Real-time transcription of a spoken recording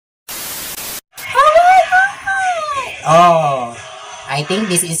Oh, I think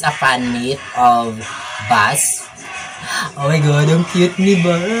this is a fan meet of Bas. Oh my god, ang cute ni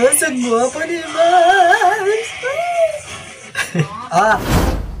Bas. Ang guwapo ni Bas. Ah.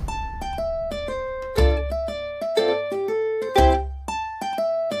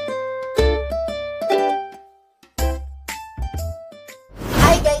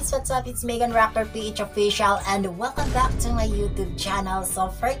 What's up? It's Megan Rocker PH Official and welcome back to my YouTube channel. So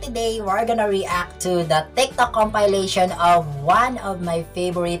for today, we're gonna react to the TikTok compilation of one of my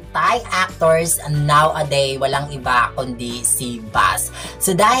favorite Thai actors nowadays. Walang iba kundi si Bas.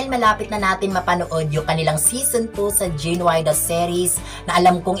 So dahil malapit na natin mapanood yung kanilang season 2 sa Series The Series, na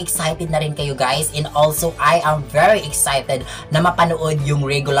alam kong excited na rin kayo guys, and also I am very excited na mapanood yung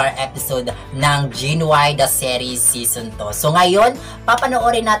regular episode ng Series The Series season 2. So ngayon,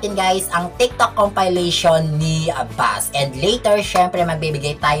 papanoorin natin guys ang TikTok compilation ni Bas. And later, syempre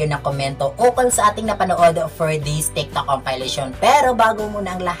magbibigay tayo ng komento ukol sa ating napanood for this TikTok compilation. Pero bago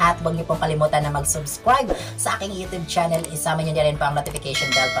muna ang lahat, huwag niyo pong kalimutan na mag-subscribe sa aking YouTube channel. Isama niyo rin pa ang notification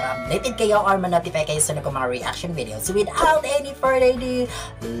bell para updated kayo or ma-notify kayo sa mga reaction videos. So without any further ado,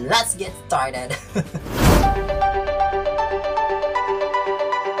 let's get started!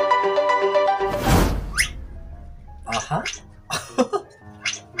 Aha!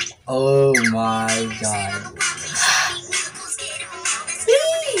 Oh my god.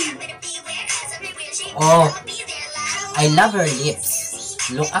 Oh, I love her lips.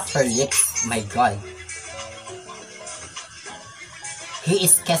 Look at her lips. My god. He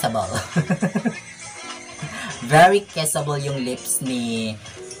is kissable. Very kissable yung lips ni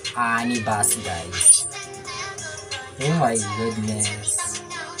Bas guys. Oh my goodness.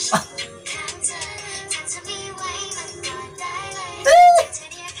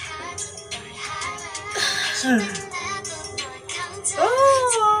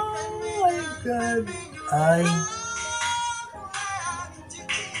 Oh my god. Ay.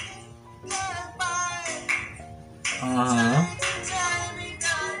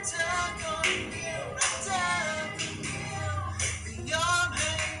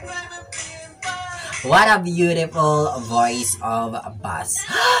 What a beautiful voice of Bas.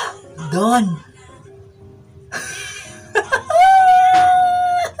 Don.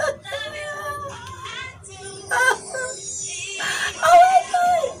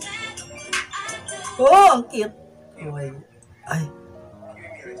 Oh, ang cute. Oh my. Ay.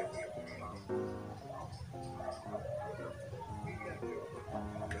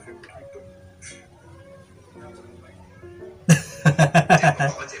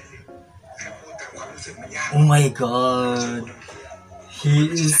 Oh my god. He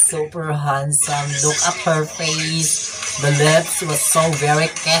is super handsome. Look at her face. The lips was so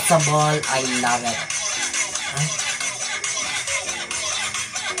very kissable. I love it. Ay.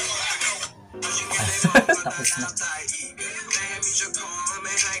 Tapos na.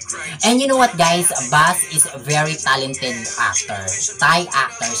 And you know what guys, Bas is a very talented actor. Thai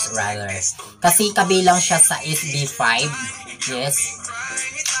actors rather. Kasi kabilang siya sa SB5. Yes.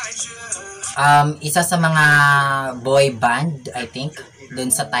 Isa sa mga boy band, I think, dun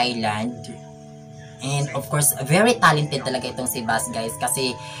sa Thailand. And of course, very talented talaga itong si Bas guys.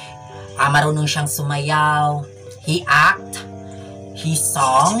 Kasi marunong siyang sumayaw. He act. He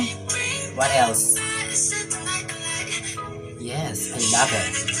song. What else? Yes, I love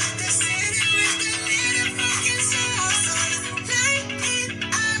it.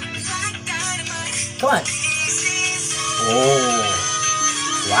 Come on. Oh,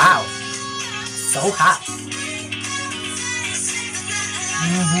 wow. So hot.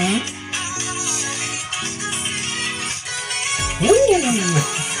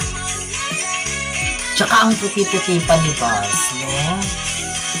 Tsaka ang puti-puti pa ni Bas, no?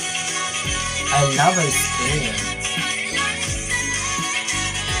 I love her skin.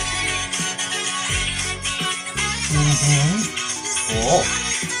 Oh.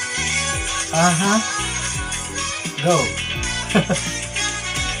 Go.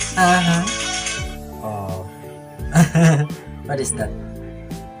 Oh. What is that?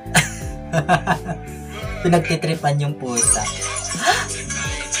 Pinagtitripan yung pusa.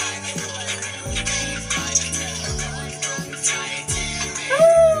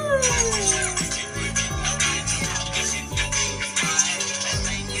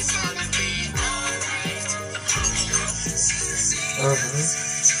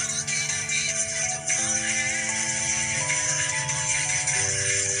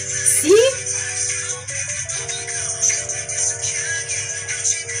 See?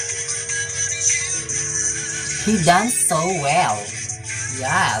 He danced so well.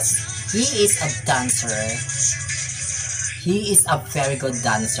 Yes, he is a dancer. He is a very good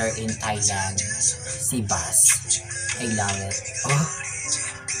dancer in Thailand, si Bas. I love it. Oh.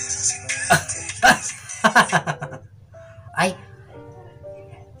 Ay,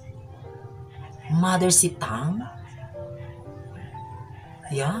 Mother Sitang?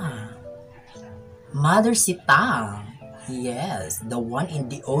 Yeah. Mother Sitang. Yes, the one and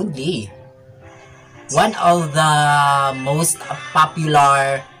the only. One of the most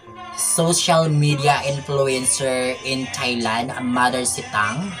popular social media influencer in Thailand, Mother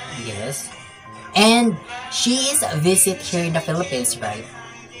Sitang. Yes. And she is a visit here in the Philippines, right?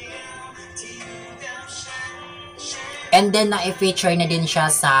 And then na-feature na din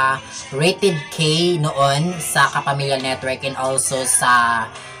siya sa Rated K noon sa Kapamilya Network and also sa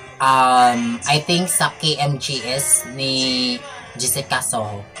I think sa KMGS ni Jessica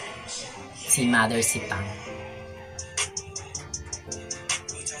Soho. Si Mother Sitang.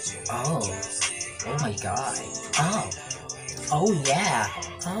 Oh. Oh my god. Oh. Oh yeah.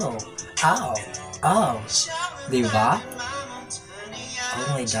 Oh. Oh. Oh. Diba? Oh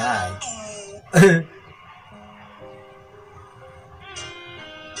my god.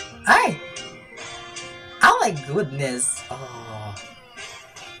 Ay! Oh my goodness. Oh.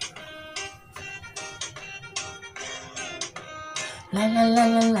 La la la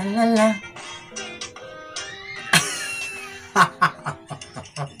la la la la.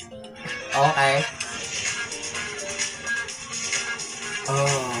 Okay.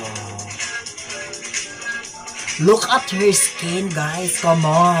 Oh. Look at her skin, guys. Come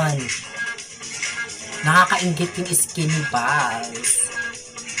on. Nakakaingit yung skin ni Baz.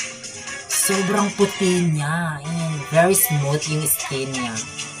 Sobrang puti niya. And very smooth yung skin niya.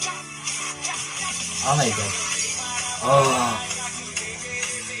 Oh my god. Oh.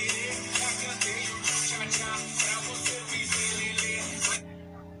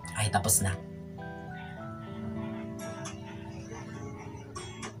 Ay, tapos na.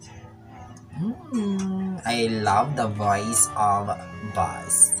 I love the voice of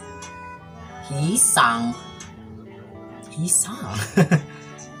Buzz. He sang.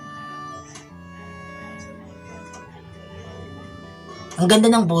 Ang ganda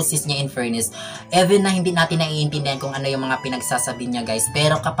ng boses niya, in fairness. Even na hindi natin naiintindihan kung ano yung mga pinagsasabi niya, guys.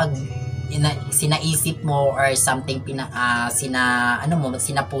 Pero kapag sinaisip mo or something,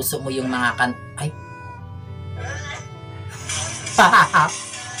 sinapuso mo yung mga ay.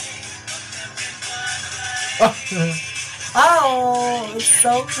 Oh, it's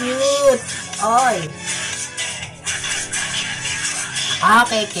so cute. Oy.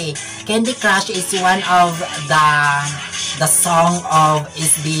 Okay. Candy Crush is one of the song of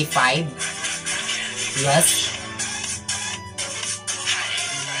SB5. Yes.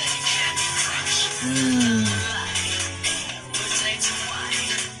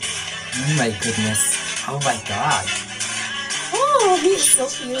 Oh my goodness. Oh my god. Oh, he's so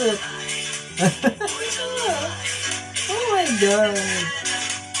cute. Oh my god.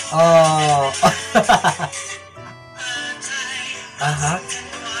 Oh. Uh-huh.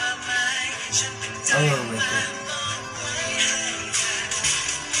 Oh my god.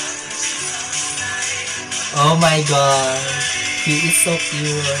 Oh my god. He is so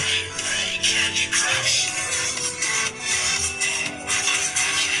cute.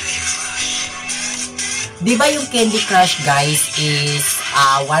 Diba yung Candy Crush, guys, is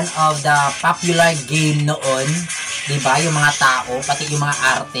one of the popular game noon. Diba? Yung mga tao, pati yung mga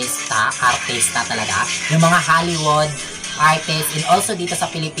artista talaga. Yung mga Hollywood artists and also dito sa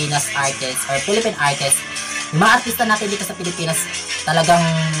Pilipinas artists or Philippine artists. Yung mga artista natin dito sa Pilipinas talagang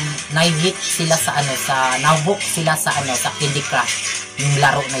na-hit sila sa na-hook sila sa Candy Crush. Yung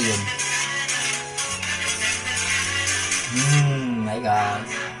laro na yun. My god.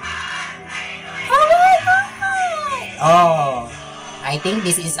 Oh, I think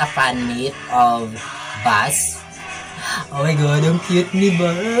this is a fan meet of Buzz. Oh my god, ang cute ni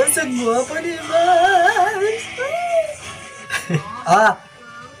Buzz. Ang guwapo ni Buzz.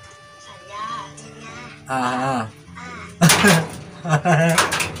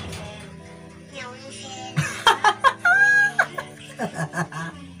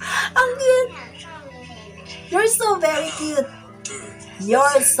 Ang cute. You're so very cute.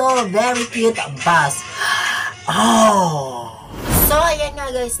 You're so very cute, Buzz. Oh! So, ayan nga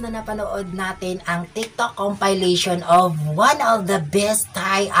guys na napanood natin ang TikTok compilation of one of the best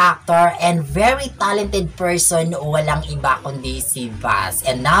Thai actor and very talented person, walang iba kundi si Buzz.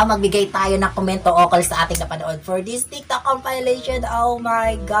 And now, magbigay tayo ng komento okal sa ating napanood for this TikTok compilation. Oh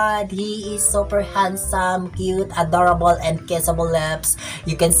my god, he is super handsome, cute, adorable, and kissable lips.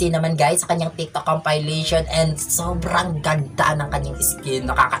 You can see naman guys sa kanyang TikTok compilation and sobrang ganda ng kanyang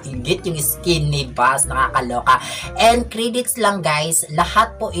skin. Nakakaingit yung skin ni Buzz, nakakaloka. And credits lang guys,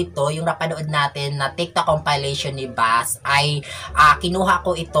 lahat po ito, yung napanood natin na TikTok compilation ni Bas, ay kinuha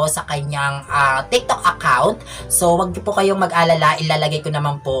ko ito sa kanyang TikTok account. So, wag po kayong mag-alala, ilalagay ko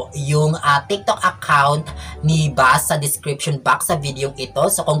naman po yung TikTok account ni Bas sa description box sa video ito.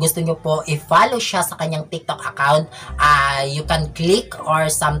 So, kung gusto nyo po i-follow siya sa kanyang TikTok account, you can click or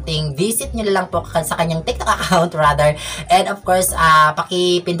something, visit nyo lang po sa kanyang TikTok account rather. And of course,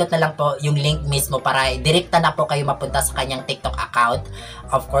 pakipindot na lang po yung link mismo para direkta na po kayo mapunta sa kanyang TikTok account,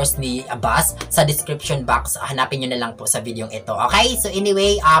 of course, ni Bas sa description box. Hanapin nyo na lang po sa video ito. Okay? So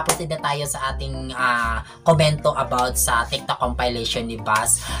anyway, proceed na tayo sa ating komento about sa TikTok compilation ni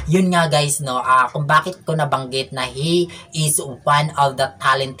Bas. Yun nga guys, no, kung bakit ko nabanggit na he is one of the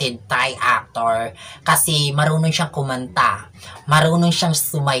talented Thai actor kasi marunong siyang kumanta, marunong siyang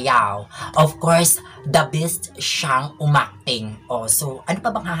sumayaw, of course, the best siyang umakting. So ano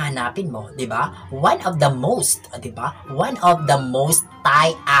pa bang hahanapin mo, 'di ba? One of the most, 'di ba? One of the most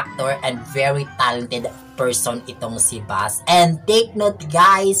Thai actor and very talented person itong si Bas. And take note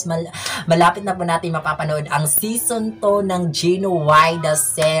guys, malapit na po natin mapapanood ang season 2 ng The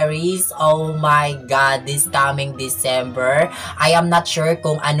Series. Oh my God, this coming December. I am not sure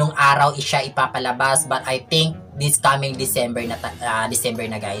kung anong araw siya ipapalabas, but I think this coming December na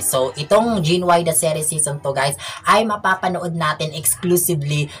guys. So itong The Series season 2 guys ay mapapanood natin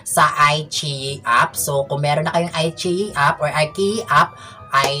exclusively sa iQIYI app. So kung meron na kayong iQIYI app or iQIYI app,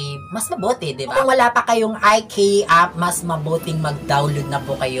 ay mas mabuti, di ba? Kung wala pa kayong iQIYI app, mas mabuting mag-download na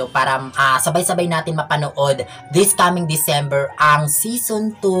po kayo para sabay-sabay natin mapanood this coming December ang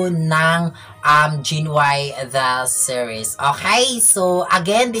season 2 ng The Series. Okay, so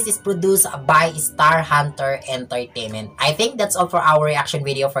again, this is produced by Star Hunter Entertainment. I think that's all for our reaction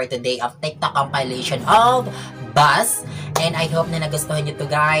video for today of TikTok compilation of Bas. And I hope na nagustuhan nyo to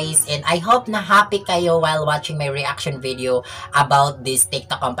guys. And I hope na happy kayo while watching my reaction video about this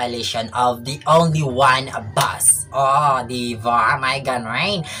TikTok compilation of the only one Bas. Oh, diba? My God,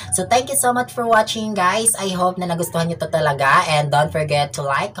 right? So thank you so much for watching guys. I hope na nagustuhan nyo to talaga. And don't forget to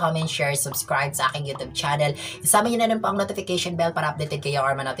like, comment, share, subscribe sa aking YouTube channel. Isama nyo na rin po ang notification bell para updated kayo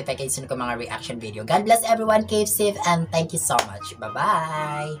or ma-notify kayo sa mga reaction video. God bless everyone, keep safe, and thank you so much.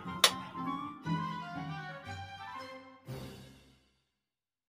 Bye-bye!